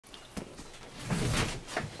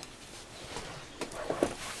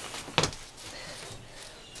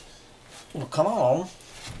come on.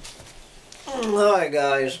 Alright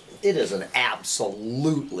guys, it is an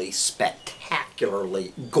absolutely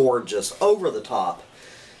spectacularly gorgeous, over-the-top,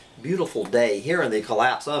 beautiful day here in the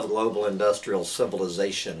collapse of global industrial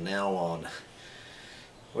civilization. Now on,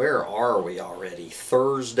 where are we already?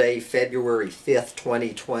 Thursday, February 5th,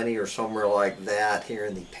 2020 or somewhere like that, here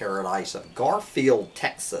in the paradise of Garfield,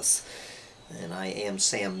 Texas. And I am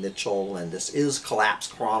Sam Mitchell, and this is Collapse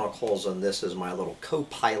Chronicles, and this is my little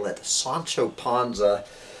co-pilot, Sancho Panza.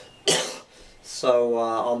 So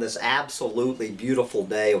on this absolutely beautiful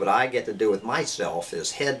day, what I get to do with myself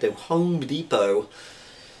is head to Home Depot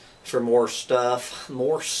for more stuff,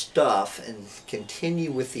 and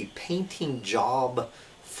continue with the painting job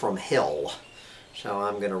from hell. So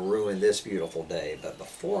I'm going to ruin this beautiful day. But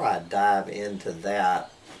before I dive into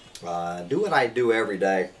that, do what I do every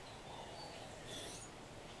day.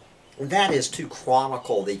 That is to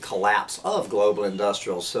chronicle the collapse of global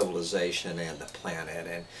industrial civilization and the planet.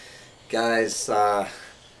 And guys,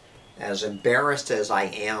 as embarrassed as I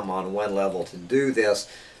am on one level to do this,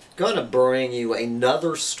 I'm going to bring you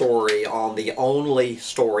another story on the only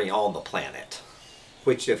story on the planet,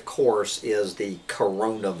 which of course is the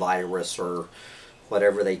coronavirus, or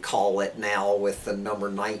whatever they call it now with the number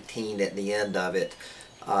 19 at the end of it.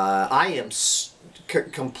 I am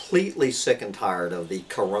completely sick and tired of the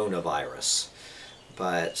coronavirus.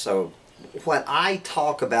 But so what I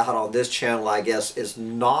talk about on this channel, I guess, is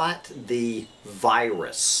not the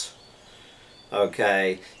virus.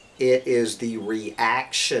 Okay, it is the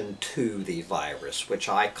reaction to the virus, which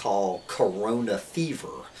I call corona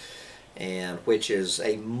fever, and which is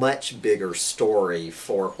a much bigger story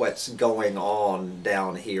for what's going on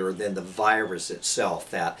down here than the virus itself.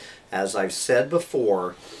 That, as I've said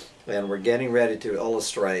before, and we're getting ready to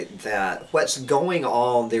illustrate, that what's going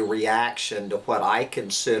on, the reaction to what I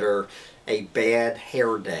consider a bad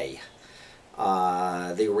hair day,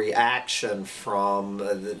 the reaction from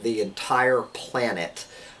the entire planet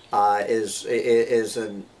is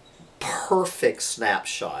a perfect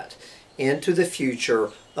snapshot into the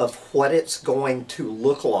future of what it's going to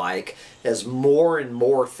look like as more and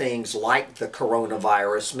more things like the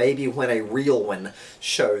coronavirus, maybe when a real one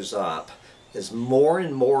shows up, as more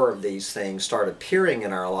and more of these things start appearing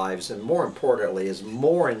in our lives, and more importantly, as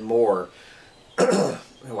more and more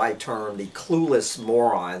who I term the clueless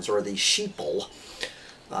morons, or the sheeple,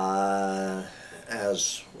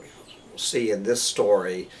 as we'll see in this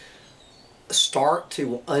story, start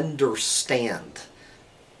to understand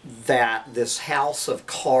that this house of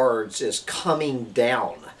cards is coming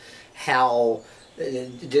down, how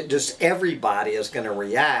just everybody is going to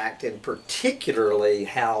react, and particularly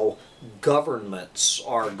how governments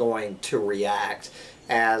are going to react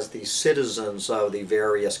as the citizens of the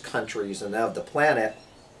various countries and of the planet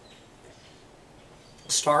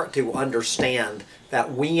start to understand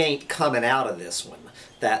that we ain't coming out of this one,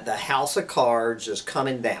 that the house of cards is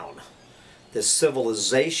coming down, this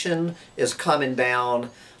civilization is coming down,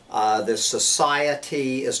 this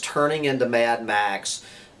society is turning into Mad Max,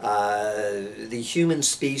 the human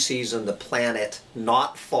species and the planet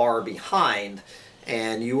not far behind.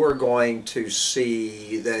 And you are going to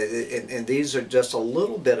see, and these are just a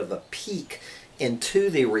little bit of a peek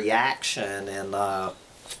into the reaction. And I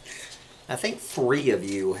think 3 of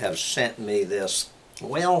you have sent me this.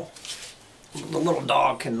 Well, the little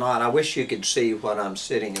dog cannot. I wish you could see what I'm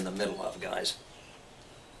sitting in the middle of, guys.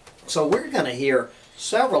 So we're going to hear,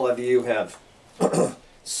 several of you have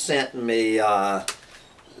sent me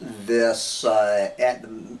this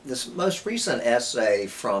most recent essay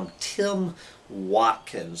from Tim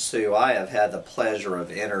Watkins, who I have had the pleasure of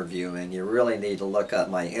interviewing. You really need to look up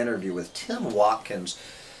my interview with Tim Watkins,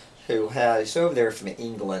 who he's over there from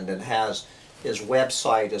England, and has, his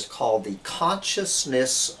website is called The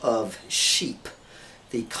Consciousness of Sheep.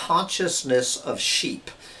 The Consciousness of Sheep.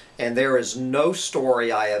 And there is no story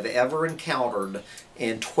I have ever encountered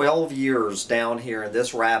in 12 years down here in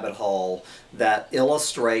this rabbit hole that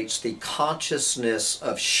illustrates the consciousness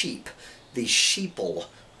of sheep, the sheeple,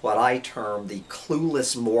 what I term the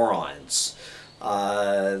clueless morons,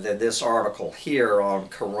 than this article here on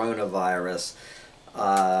coronavirus,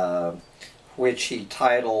 which he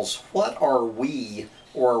titles, "What are we,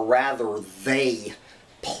 or rather they,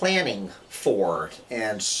 planning for?"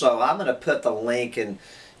 And so I'm going to put the link, and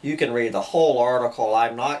you can read the whole article.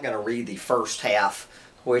 I'm not going to read the first half,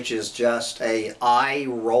 which is just a eye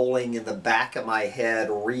rolling in the back of my head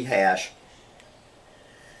rehash.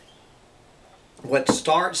 What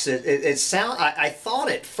starts, I thought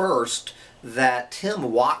at first that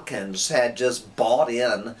Tim Watkins had just bought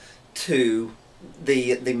in to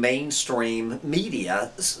the mainstream media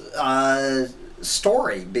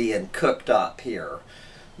story being cooked up here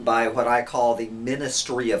by what I call the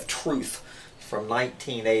Ministry of Truth from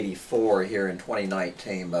 1984 here in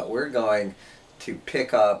 2019. But we're going to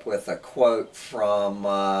pick up with a quote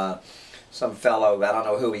from some fellow, I don't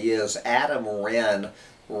know who he is, Adam Wren,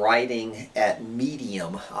 writing at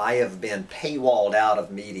Medium. I have been paywalled out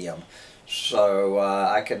of Medium, so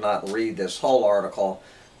I could not read this whole article,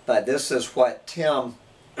 but this is what Tim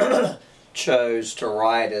chose to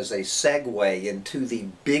write as a segue into the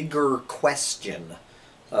bigger question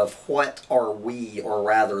of what are we, or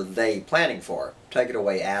rather they, planning for. Take it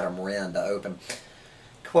away, Adam Wren, to open.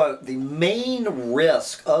 Quote, "The main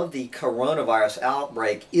risk of the coronavirus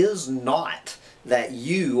outbreak is not that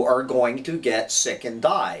you are going to get sick and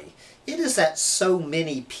die. It is that so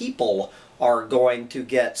many people are going to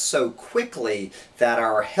get so quickly that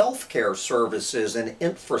our healthcare services and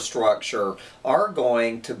infrastructure are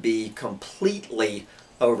going to be completely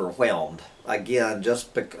overwhelmed." Again,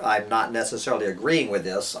 I'm not necessarily agreeing with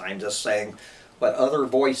this, I'm just saying what other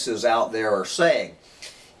voices out there are saying.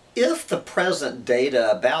 If the present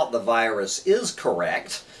data about the virus is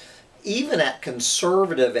correct, even at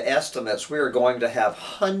conservative estimates, we are going to have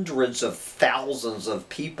hundreds of thousands of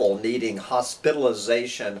people needing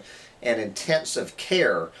hospitalization and intensive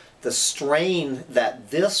care. The strain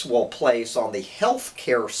that this will place on the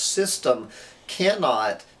healthcare system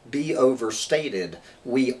cannot be overstated.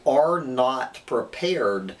 We are not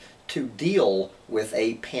prepared to deal with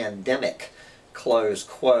a pandemic. Close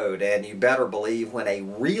quote. And you better believe when a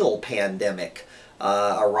real pandemic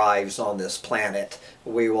arrives on this planet,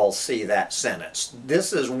 we will see that sentence.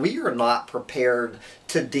 We are not prepared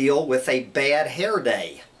to deal with a bad hair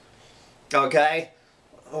day. Okay?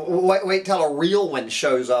 Wait till a real one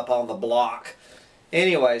shows up on the block.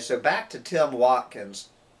 Anyway, so back to Tim Watkins,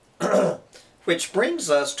 which brings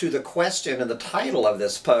us to the question in the title of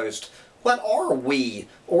this post: what are we,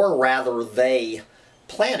 or rather they,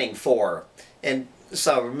 planning for? And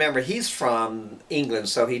so remember, he's from England,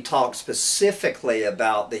 so he talks specifically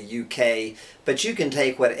about the UK, but you can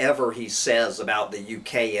take whatever he says about the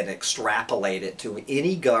UK and extrapolate it to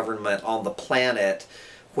any government on the planet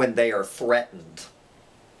when they are threatened.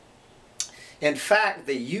 In fact,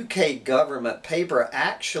 the UK government paper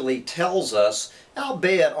actually tells us,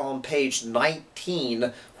 albeit on page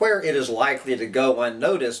 19, where it is likely to go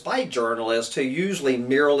unnoticed by journalists who usually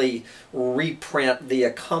merely reprint the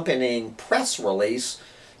accompanying press release,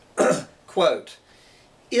 quote,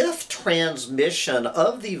 "If transmission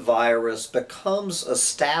of the virus becomes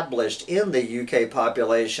established in the UK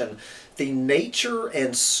population, the nature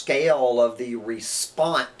and scale of the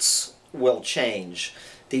response will change.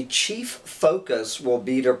 The chief focus will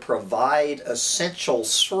be to provide essential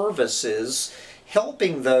services,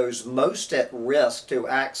 helping those most at risk to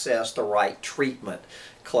access the right treatment."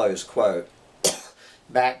 Close quote.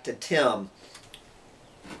 Back to Tim.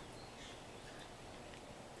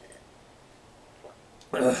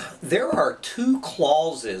 There are two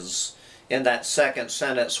clauses in that second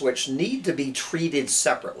sentence which need to be treated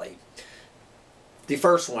separately. The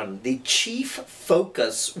first one, the chief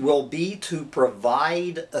focus will be to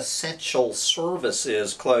provide essential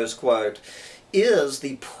services, close quote, is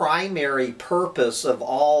the primary purpose of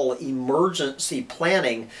all emergency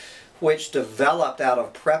planning which developed out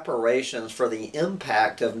of preparations for the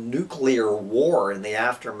impact of nuclear war in the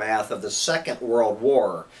aftermath of the Second World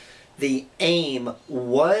War. The aim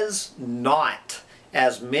was not,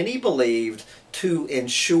 as many believed, to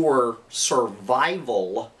ensure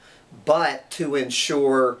survival, but to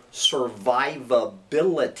ensure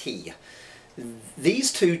survivability.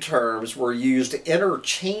 These two terms were used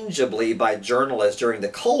interchangeably by journalists during the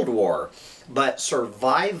Cold War, but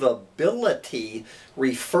survivability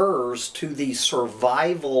refers to the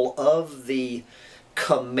survival of the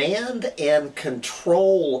command and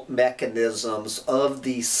control mechanisms of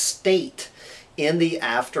the state in the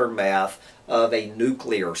aftermath of a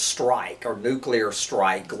nuclear strike,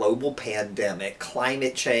 global pandemic,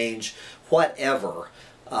 climate change, whatever.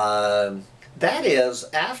 That is,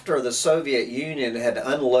 after the Soviet Union had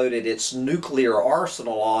unloaded its nuclear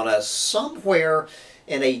arsenal on us, somewhere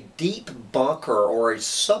in a deep bunker or a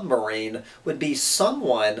submarine would be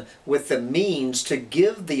someone with the means to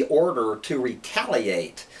give the order to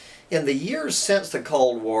retaliate. In the years since the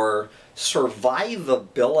Cold War,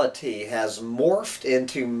 survivability has morphed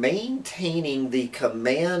into maintaining the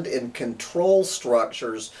command and control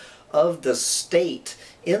structures of the state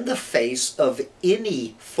in the face of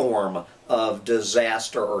any form of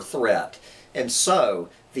disaster or threat. And so,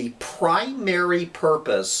 the primary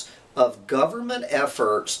purpose of government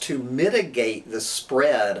efforts to mitigate the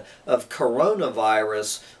spread of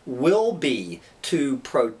coronavirus will be to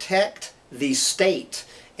protect the state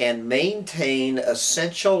and maintain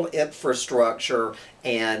essential infrastructure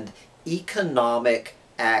and economic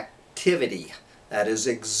activity. That is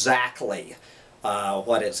exactly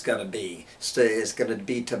what it's going to be. So it's going to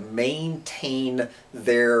be to maintain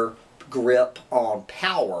their grip on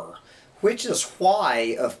power, which is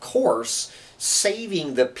why, of course,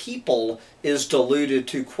 saving the people is diluted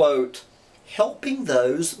to, quote, helping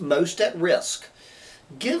those most at risk.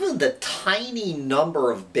 Given the tiny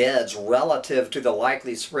number of beds relative to the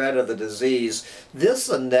likely spread of the disease, this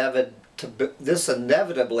inevitably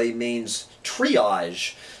means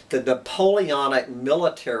triage, the Napoleonic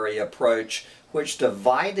military approach which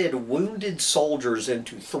divided wounded soldiers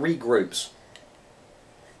into 3 groups.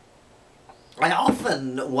 I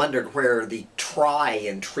often wondered where the try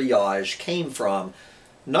and triage came from.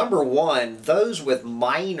 Number one, those with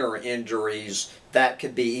minor injuries that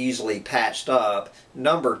could be easily patched up.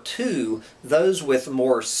 Number two, those with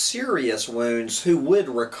more serious wounds who would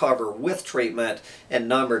recover with treatment. And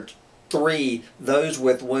number three, those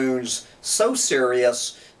with wounds so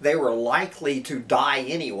serious they were likely to die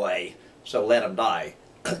anyway, so let them die.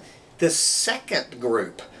 The second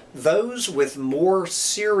group, those with more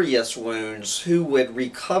serious wounds who would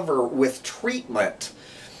recover with treatment,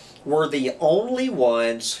 were the only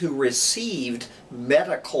ones who received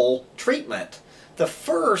medical treatment. The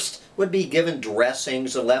first would be given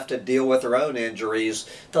dressings and left to deal with their own injuries.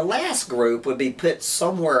 The last group would be put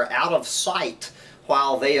somewhere out of sight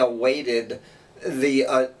while they awaited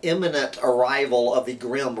the imminent arrival of the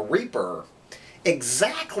Grim Reaper.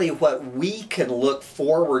 Exactly what we can look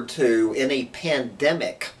forward to in a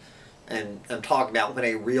pandemic, and I'm talking about when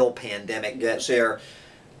a real pandemic gets here,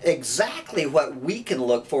 exactly what we can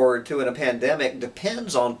look forward to in a pandemic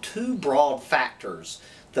depends on 2 broad factors.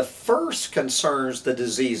 The first concerns the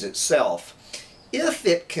disease itself. If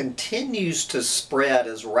it continues to spread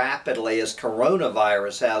as rapidly as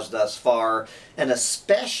coronavirus has thus far, and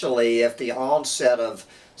especially if the onset of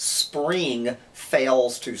spring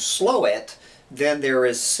fails to slow it, then there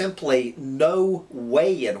is simply no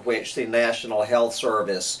way in which the National Health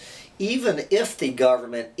Service, even if the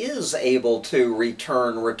government is able to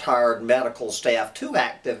return retired medical staff to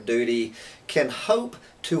active duty, can hope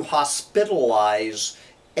to hospitalize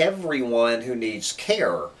everyone who needs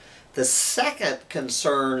care. The second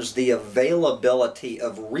concerns the availability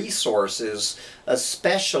of resources,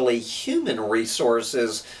 especially human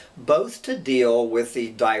resources, both to deal with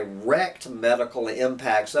the direct medical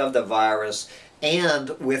impacts of the virus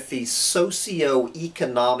and with the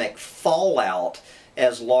socio-economic fallout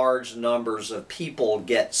as large numbers of people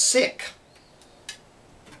get sick.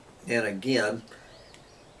 And again,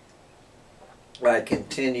 I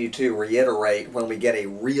continue to reiterate, when we get a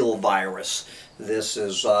real virus, this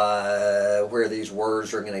is where these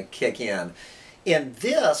words are going to kick in. In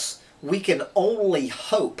this, we can only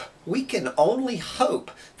hope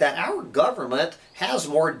that our government has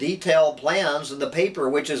more detailed plans than the paper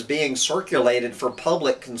which is being circulated for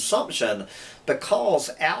public consumption, because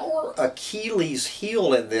our Achilles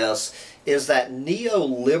heel in this is that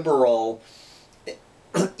neoliberal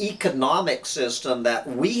economic system that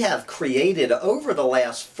we have created over the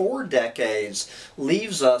last 4 decades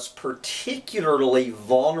leaves us particularly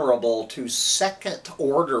vulnerable to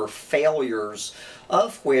second-order failures,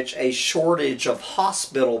 of which a shortage of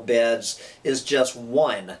hospital beds is just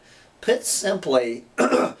one. Put simply,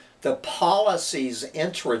 the policies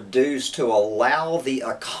introduced to allow the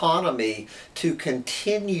economy to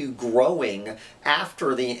continue growing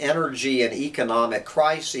after the energy and economic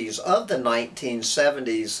crises of the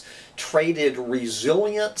 1970s traded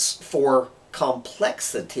resilience for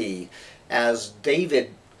complexity. As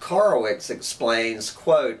David Korowitz explains,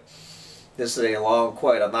 quote, this is a long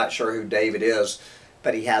quote, I'm not sure who David is,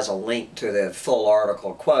 but he has a link to the full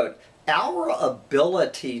article, quote, our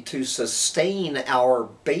ability to sustain our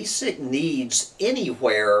basic needs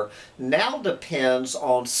anywhere now depends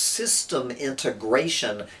on system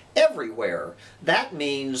integration everywhere. That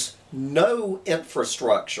means no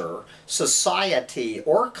infrastructure, society,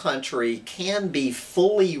 or country can be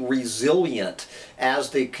fully resilient as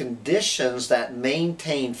the conditions that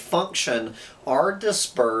maintain function are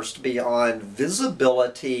dispersed beyond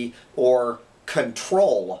visibility or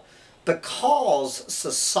control. Because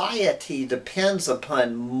society depends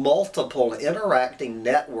upon multiple interacting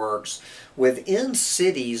networks within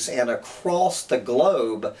cities and across the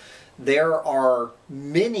globe, there are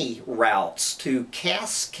many routes to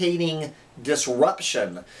cascading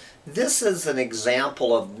disruption. This is an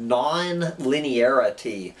example of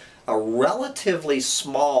non-linearity, a relatively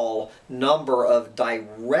small number of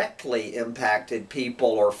directly impacted people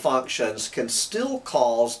or functions can still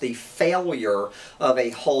cause the failure of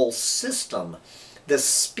a whole system. The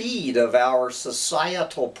speed of our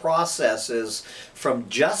societal processes, from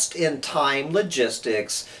just-in-time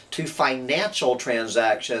logistics to financial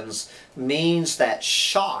transactions, means that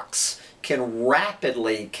shocks can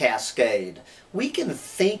rapidly cascade. We can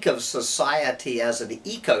think of society as an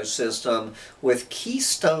ecosystem with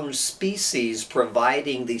keystone species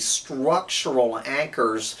providing the structural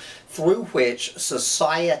anchors through which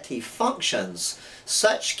society functions.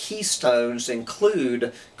 Such keystones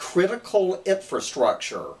include critical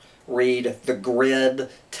infrastructure, read the grid,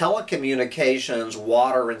 telecommunications,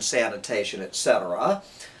 water and sanitation, etc.,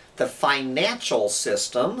 the financial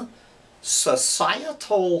system,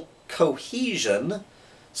 societal cohesion,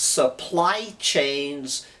 supply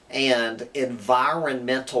chains, and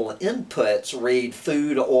environmental inputs, read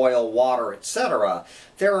food, oil, water, etc.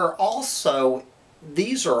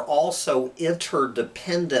 These are also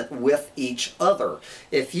interdependent with each other.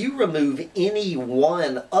 If you remove any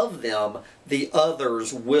one of them, the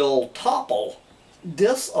others will topple.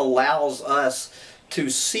 This allows us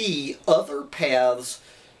to see other paths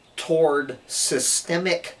toward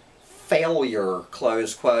systemic failure,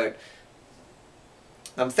 close quote.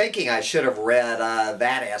 I'm thinking I should have read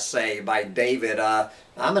that essay by David. I'm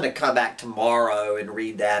going to come back tomorrow and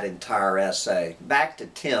read that entire essay. Back to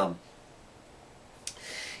Tim.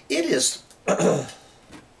 It is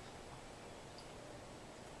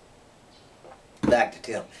back to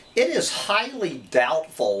Tim. It is highly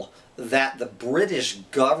doubtful that the British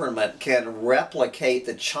government can replicate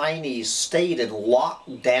the Chinese state and lock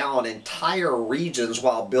down entire regions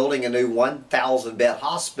while building a new 1,000-bed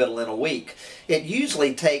hospital in a week. It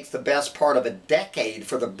usually takes the best part of a decade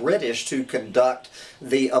for the British to conduct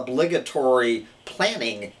the obligatory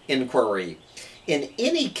planning inquiry. In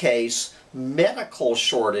any case, medical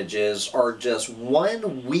shortages are just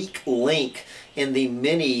one weak link in the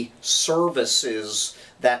many services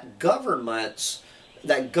that government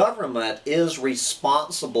is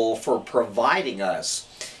responsible for providing us.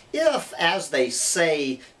 If, as they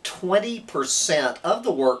say, 20% of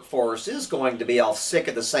the workforce is going to be off sick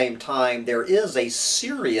at the same time, there is a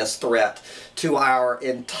serious threat to our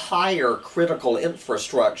entire critical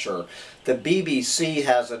infrastructure. The BBC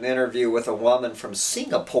has an interview with a woman from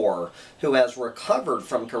Singapore who has recovered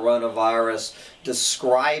from coronavirus,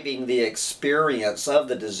 describing the experience of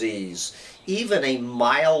the disease. Even a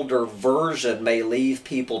milder version may leave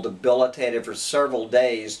people debilitated for several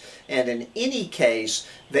days, and in any case,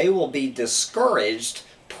 they will be discouraged,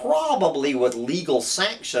 probably with legal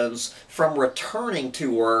sanctions, from returning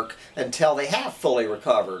to work until they have fully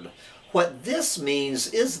recovered. What this means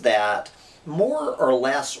is that, more or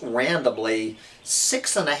less randomly,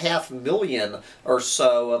 6.5 million or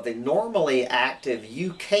so of the normally active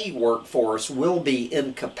UK workforce will be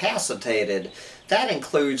incapacitated. That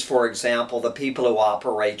includes, for example, the people who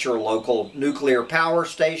operate your local nuclear power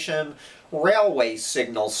station, railway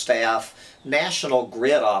signal staff, national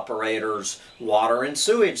grid operators, water and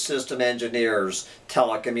sewage system engineers,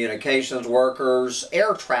 telecommunications workers,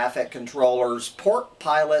 air traffic controllers, port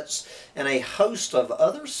pilots, and a host of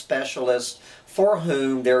other specialists for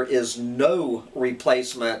whom there is no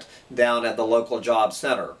replacement down at the local job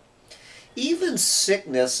center. Even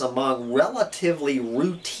sickness among relatively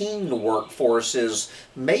routine workforces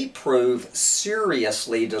may prove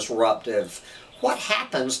seriously disruptive. What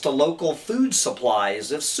happens to local food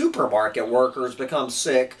supplies if supermarket workers become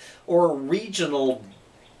sick or regional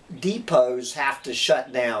depots have to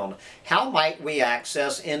shut down? How might we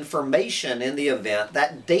access information in the event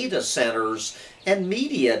that data centers and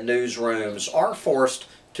media newsrooms are forced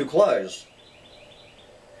to close?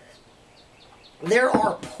 There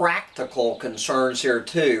are practical concerns here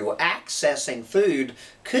too. Accessing food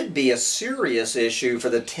could be a serious issue for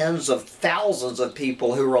the tens of thousands of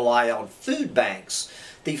people who rely on food banks.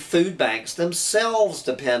 The food banks themselves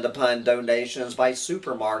depend upon donations by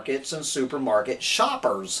supermarkets and supermarket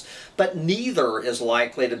shoppers, but neither is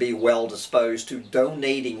likely to be well disposed to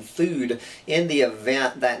donating food in the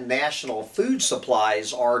event that national food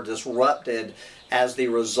supplies are disrupted as the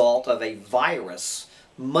result of a virus.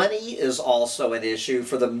 Money is also an issue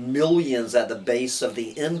for the millions at the base of the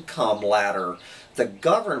income ladder. The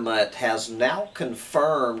government has now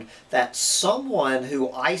confirmed that someone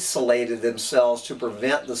who isolated themselves to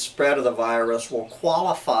prevent the spread of the virus will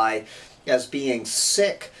qualify as being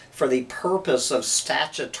sick for the purpose of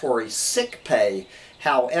statutory sick pay.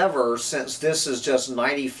 However, since this is just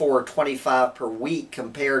 $94.25 per week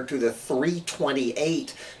compared to the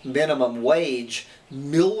 $3.28 minimum wage,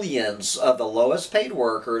 millions of the lowest paid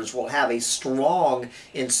workers will have a strong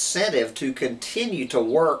incentive to continue to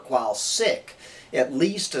work while sick, at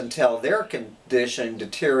least until their condition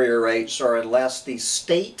deteriorates or unless the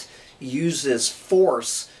state uses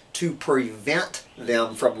force to prevent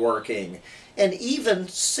them from working. And even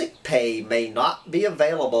sick pay may not be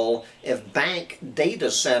available if bank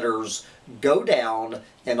data centers go down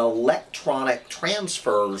and electronic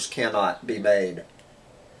transfers cannot be made.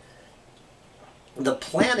 The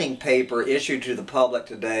planning paper issued to the public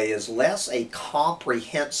today is less a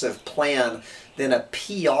comprehensive plan than a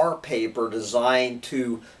PR paper designed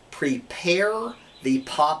to prepare the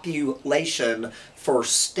population for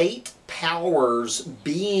state powers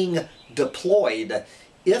being deployed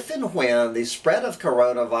if and when the spread of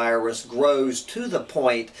coronavirus grows to the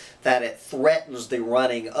point that it threatens the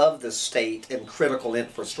running of the state and critical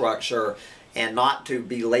infrastructure. And not to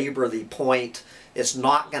belabor the point, it's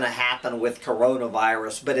not going to happen with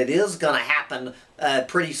coronavirus, but it is going to happen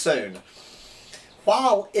pretty soon.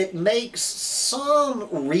 While it makes some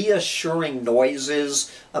reassuring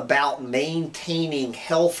noises about maintaining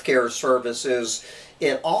healthcare services,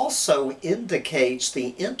 it also indicates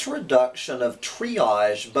the introduction of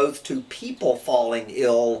triage both to people falling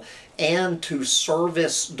ill and to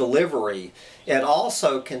service delivery. It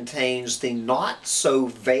also contains the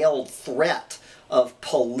not-so-veiled threat of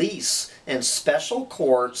police and special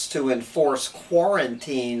courts to enforce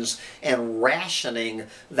quarantines and rationing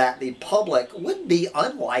that the public would be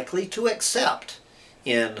unlikely to accept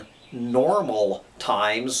in normal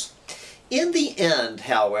times. In the end,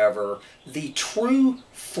 however, the true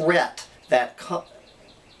threat that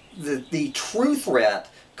the true threat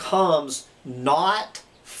comes not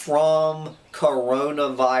from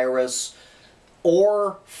coronavirus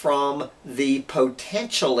or from the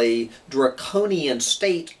potentially draconian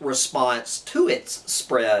state response to its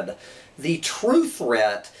spread. The true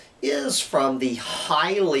threat is from the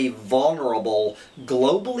highly vulnerable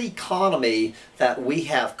global economy that we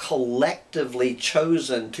have collectively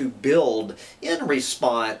chosen to build in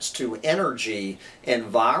response to energy,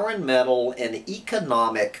 environmental, and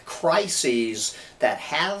economic crises that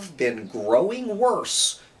have been growing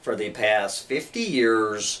worse for the past 50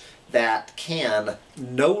 years that can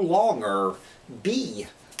no longer be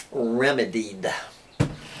remedied.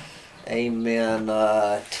 Amen.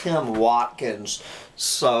 Tim Watkins.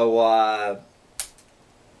 So,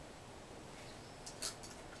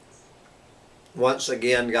 once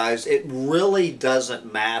again, guys, it really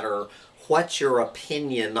doesn't matter what your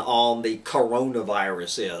opinion on the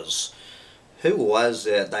coronavirus is. Who was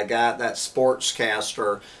it? That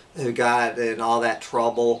sportscaster who got in all that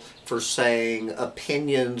trouble for saying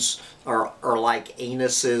opinions are like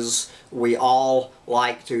anuses. We all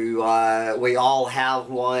like to, we all have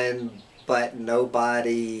one, but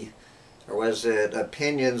nobody, or was it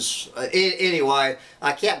opinions? Anyway,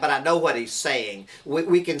 I can't, but I know what he's saying.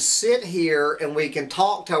 We can sit here and we can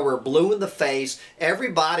talk till we're blue in the face.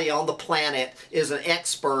 Everybody on the planet is an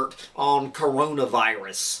expert on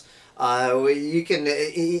coronavirus. You can,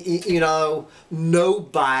 you know,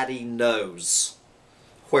 nobody knows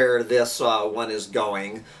where this one is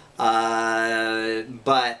going.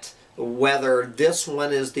 But whether this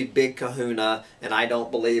one is the big kahuna, and I don't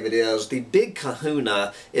believe it is, the big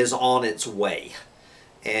kahuna is on its way.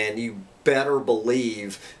 And you better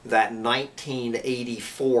believe that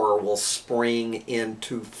 1984 will spring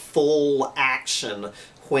into full action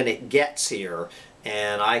when it gets here.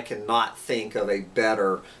 And I cannot think of a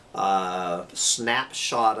better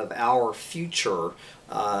snapshot of our future,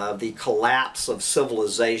 the collapse of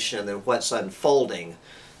civilization and what's unfolding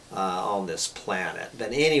on this planet.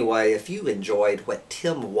 But anyway, if you enjoyed what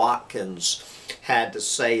Tim Watkins had to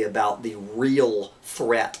say about the real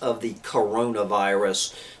threat of the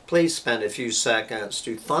coronavirus, please spend a few seconds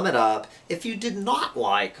to thumb it up. If you did not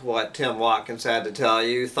like what Tim Watkins had to tell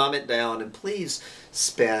you, thumb it down, and please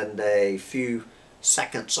spend a few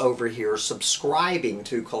seconds over here subscribing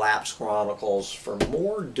to Collapse Chronicles for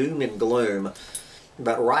more doom and gloom.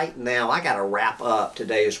 But right now, I got to wrap up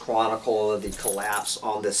today's Chronicle of the Collapse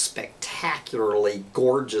on this spectacularly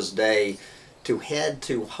gorgeous day to head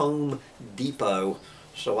to Home Depot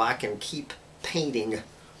so I can keep painting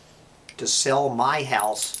to sell my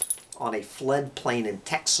house on a floodplain in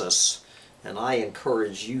Texas. And I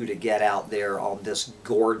encourage you to get out there on this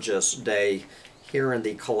gorgeous day here in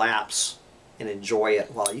the Collapse and enjoy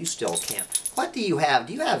it while you still can. What do you have?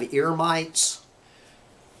 Do you have ear mites?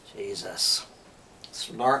 Jesus. It's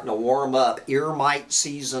starting to warm up. Ear mite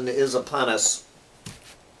season is upon us.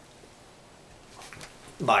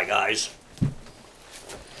 Bye, guys.